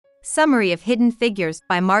Summary of Hidden Figures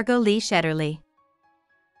by Margot Shetterly.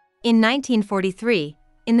 In 1943,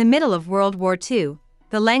 in the middle of World War II,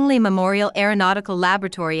 the Langley Memorial Aeronautical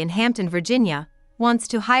Laboratory in Hampton, Virginia, wants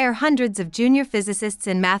to hire hundreds of junior physicists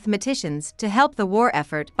and mathematicians to help the war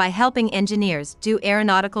effort by helping engineers do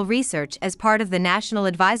aeronautical research as part of the National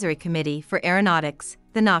Advisory Committee for Aeronautics,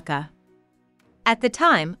 the NACA. At the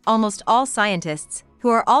time, almost all scientists, who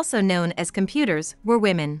are also known as computers, were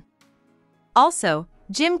women. Also,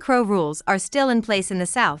 Jim Crow rules are still in place in the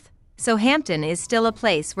South, so Hampton is still a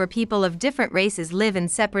place where people of different races live in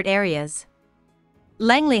separate areas.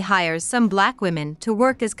 Langley hires some black women to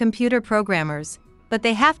work as computer programmers, but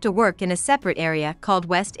they have to work in a separate area called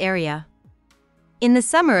West Area. In the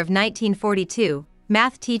summer of 1942,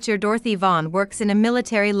 math teacher Dorothy Vaughan works in a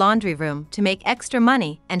military laundry room to make extra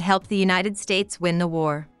money and help the United States win the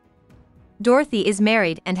war. Dorothy is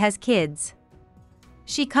married and has kids.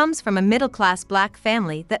 She comes from a middle-class black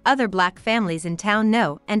family that other black families in town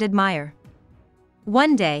know and admire.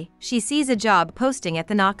 One day, she sees a job posting at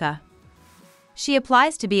the NACA. She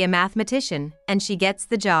applies to be a mathematician, and she gets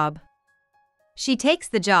the job. She takes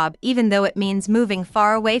the job even though it means moving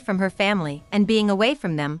far away from her family and being away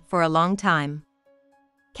from them for a long time.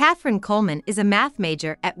 Catherine Coleman is a math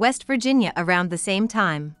major at West Virginia around the same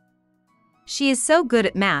time. She is so good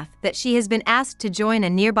at math that she has been asked to join a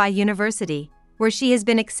nearby university, where she has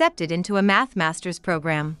been accepted into a math master's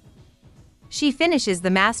program. She finishes the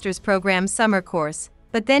master's program summer course,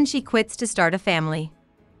 but then she quits to start a family.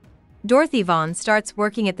 Dorothy Vaughan starts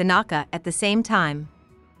working at the NACA at the same time.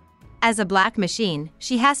 As a black machine,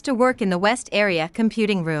 she has to work in the West Area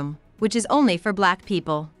computing room, which is only for black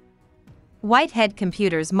people. Whitehead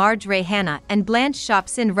Computers' Marjorie Hanna and Blanche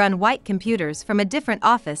Shopson run white computers from a different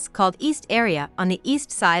office called East Area on the east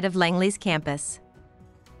side of Langley's campus.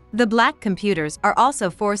 The black computers are also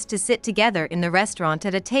forced to sit together in the restaurant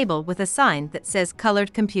at a table with a sign that says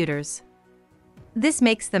colored computers. This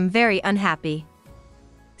makes them very unhappy.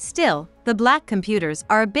 Still, the black computers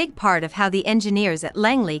are a big part of how the engineers at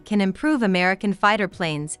Langley can improve American fighter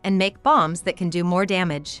planes and make bombs that can do more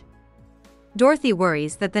damage. Dorothy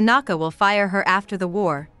worries that the NACA will fire her after the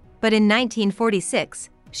war, but in 1946,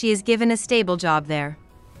 she is given a stable job there.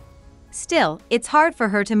 Still, it's hard for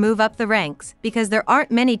her to move up the ranks because there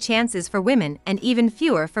aren't many chances for women and even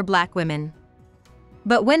fewer for black women.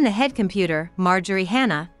 But when the head computer, Marjorie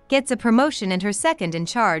Hanna, gets a promotion and her second in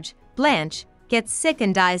charge, Blanche, gets sick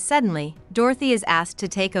and dies suddenly, Dorothy is asked to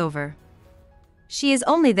take over. She is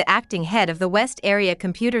only the acting head of the West Area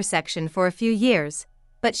computer section for a few years,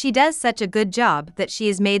 but she does such a good job that she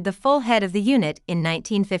is made the full head of the unit in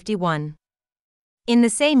 1951. In the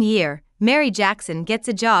same year, Mary Jackson gets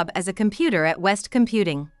a job as a computer at West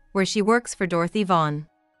Computing, where she works for Dorothy Vaughan.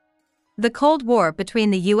 The Cold War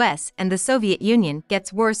between the US and the Soviet Union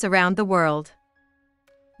gets worse around the world.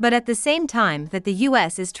 But at the same time that the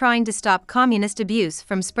US is trying to stop communist abuse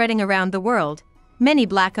from spreading around the world, many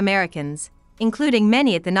black Americans, including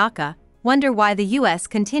many at the NACA, wonder why the US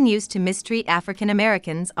continues to mistreat African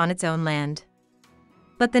Americans on its own land.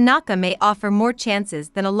 But the NACA may offer more chances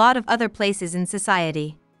than a lot of other places in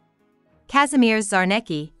society. Kazimierz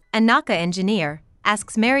Czarnecki, a NACA engineer,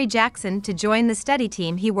 asks Mary Jackson to join the study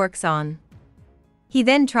team he works on. He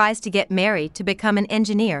then tries to get Mary to become an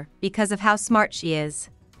engineer because of how smart she is.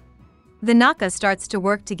 The NACA starts to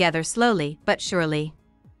work together slowly but surely.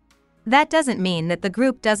 That doesn't mean that the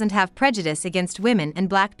group doesn't have prejudice against women and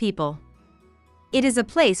black people. It is a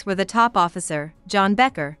place where the top officer, John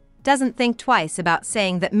Becker, doesn't think twice about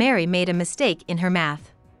saying that Mary made a mistake in her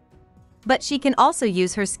math. But she can also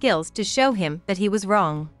use her skills to show him that he was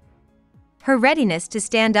wrong. Her readiness to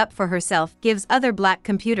stand up for herself gives other black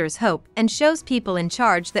computers hope and shows people in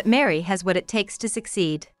charge that Mary has what it takes to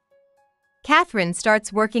succeed. Catherine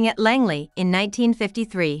starts working at Langley in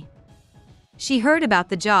 1953. She heard about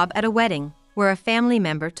the job at a wedding, where a family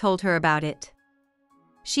member told her about it.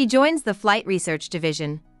 She joins the Flight Research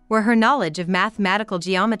Division, where her knowledge of mathematical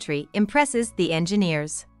geometry impresses the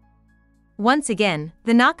engineers. Once again,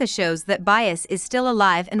 the NACA shows that bias is still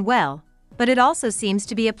alive and well, but it also seems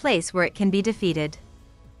to be a place where it can be defeated.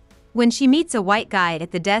 When she meets a white guy at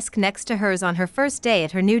the desk next to hers on her first day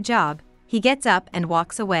at her new job, he gets up and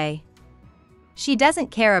walks away. She doesn't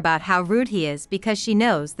care about how rude he is because she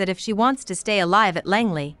knows that if she wants to stay alive at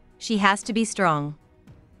Langley, she has to be strong.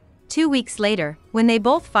 2 weeks later, when they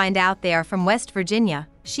both find out they are from West Virginia,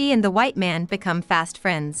 she and the white man become fast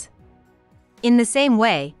friends. In the same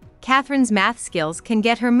way, Catherine's math skills can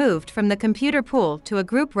get her moved from the computer pool to a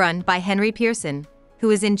group run by Henry Pearson,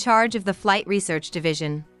 who is in charge of the Flight Research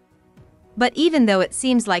Division. But even though it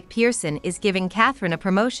seems like Pearson is giving Catherine a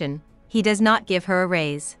promotion, he does not give her a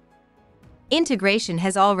raise. Integration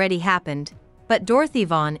has already happened, but Dorothy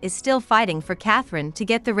Vaughan is still fighting for Catherine to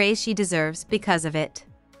get the raise she deserves because of it.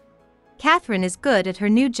 Catherine is good at her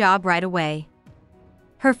new job right away.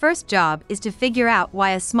 Her first job is to figure out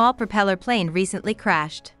why a small propeller plane recently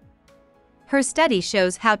crashed. Her study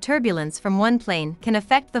shows how turbulence from one plane can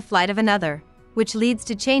affect the flight of another, which leads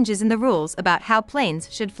to changes in the rules about how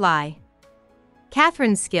planes should fly.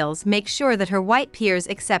 Catherine's skills make sure that her white peers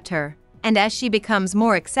accept her, and as she becomes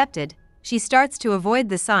more accepted, she starts to avoid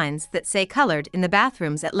the signs that say colored in the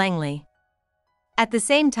bathrooms at Langley. At the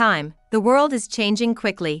same time, the world is changing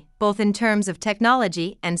quickly, both in terms of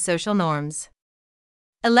technology and social norms.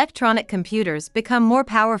 Electronic computers become more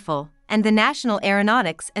powerful, and the National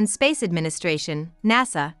Aeronautics and Space Administration,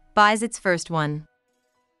 NASA, buys its first one.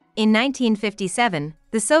 In 1957,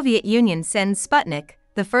 the Soviet Union sends Sputnik,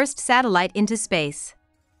 the first satellite, into space.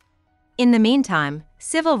 In the meantime,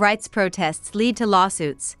 civil rights protests lead to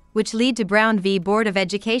lawsuits, which lead to Brown v. Board of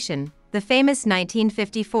Education, the famous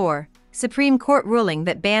 1954 Supreme Court ruling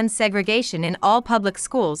that bans segregation in all public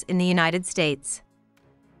schools in the United States.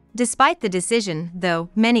 Despite the decision, though,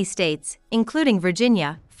 many states, including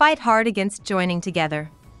Virginia, fight hard against joining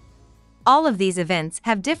together. All of these events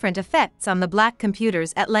have different effects on the black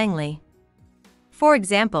computers at Langley. For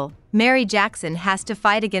example, Mary Jackson has to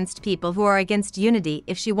fight against people who are against unity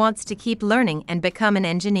if she wants to keep learning and become an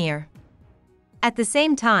engineer. At the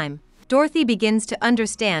same time, Dorothy begins to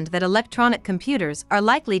understand that electronic computers are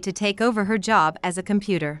likely to take over her job as a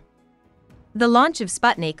computer. The launch of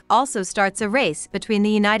Sputnik also starts a race between the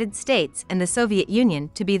United States and the Soviet Union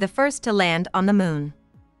to be the first to land on the moon.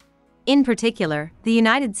 In particular, the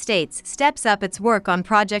United States steps up its work on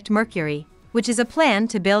Project Mercury, which is a plan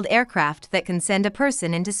to build aircraft that can send a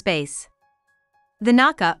person into space. The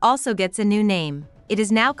NACA also gets a new name. It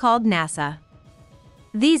is now called NASA.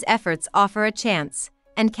 These efforts offer a chance,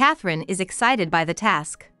 and Catherine is excited by the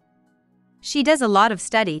task. She does a lot of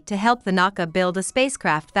study to help the NACA build a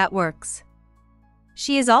spacecraft that works.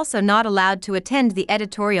 She is also not allowed to attend the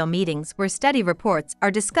editorial meetings where study reports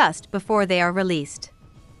are discussed before they are released.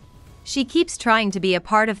 She keeps trying to be a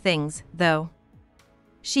part of things, though.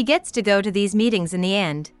 She gets to go to these meetings in the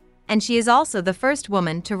end, and she is also the first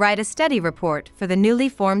woman to write a study report for the newly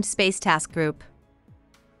formed Space Task Group.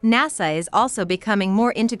 NASA is also becoming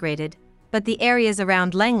more integrated, but the areas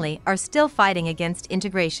around Langley are still fighting against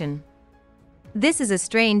integration. This is a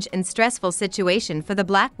strange and stressful situation for the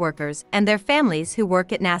black workers and their families who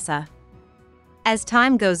work at NASA. As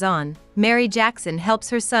time goes on, Mary Jackson helps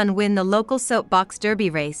her son win the local soapbox derby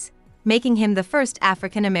race, making him the first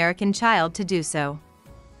African American child to do so.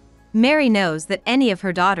 Mary knows that any of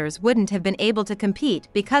her daughters wouldn't have been able to compete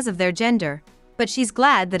because of their gender, but she's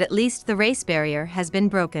glad that at least the race barrier has been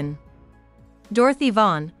broken. Dorothy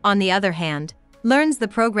Vaughan, on the other hand, learns the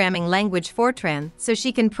programming language Fortran so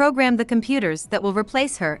she can program the computers that will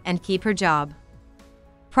replace her and keep her job.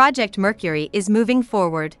 Project Mercury is moving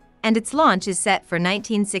forward, and its launch is set for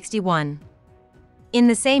 1961. In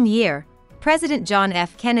the same year, President John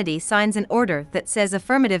F. Kennedy signs an order that says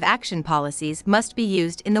affirmative action policies must be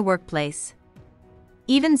used in the workplace.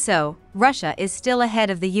 Even so, Russia is still ahead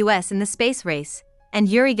of the US in the space race, and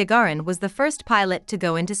Yuri Gagarin was the first pilot to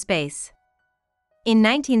go into space. In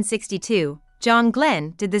 1962, John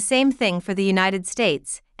Glenn did the same thing for the United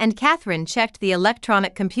States, and Catherine checked the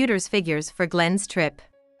electronic computer's figures for Glenn's trip.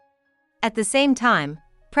 At the same time,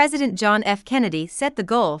 President John F. Kennedy set the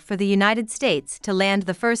goal for the United States to land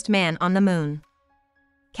the first man on the moon.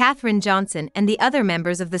 Katherine Johnson and the other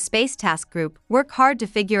members of the Space Task Group work hard to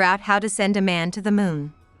figure out how to send a man to the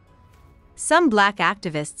moon. Some black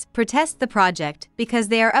activists protest the project because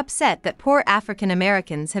they are upset that poor African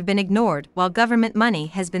Americans have been ignored while government money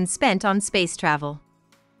has been spent on space travel.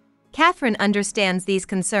 Catherine understands these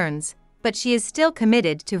concerns, but she is still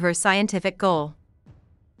committed to her scientific goal.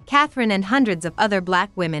 Catherine and hundreds of other black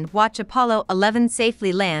women watch Apollo 11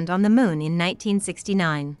 safely land on the moon in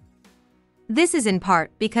 1969. This is in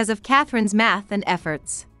part because of Catherine's math and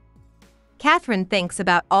efforts. Catherine thinks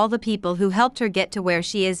about all the people who helped her get to where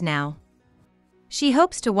she is now. She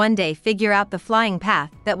hopes to one day figure out the flying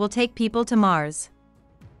path that will take people to Mars.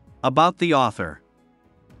 About the author.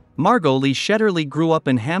 Margot Lee Shetterly grew up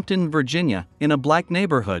in Hampton, Virginia, in a black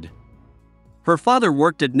neighborhood. Her father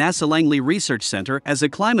worked at NASA Langley Research Center as a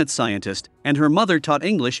climate scientist, and her mother taught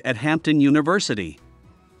English at Hampton University.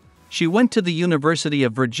 She went to the University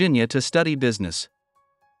of Virginia to study business.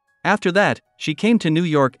 After that, she came to New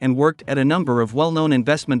York and worked at a number of well-known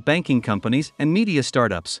investment banking companies and media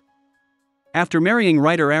startups. After marrying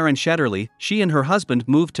writer Aaron Shetterly, she and her husband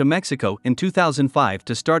moved to Mexico in 2005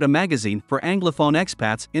 to start a magazine for Anglophone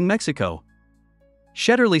expats in Mexico.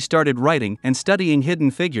 Shetterly started writing and studying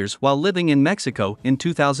hidden figures while living in Mexico in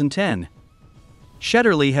 2010.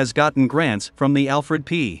 Shetterly has gotten grants from the Alfred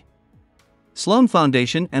P. Sloan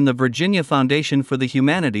Foundation and the Virginia Foundation for the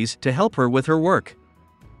Humanities to help her with her work.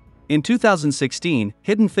 In 2016,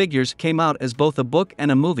 Hidden Figures came out as both a book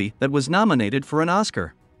and a movie that was nominated for an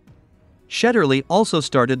Oscar. Shetterly also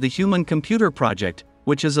started the Human Computer Project,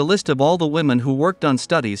 which is a list of all the women who worked on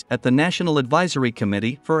studies at the National Advisory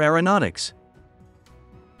Committee for Aeronautics.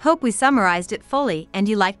 Hope we summarized it fully and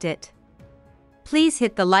you liked it. Please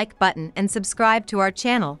hit the like button and subscribe to our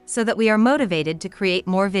channel so that we are motivated to create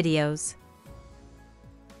more videos.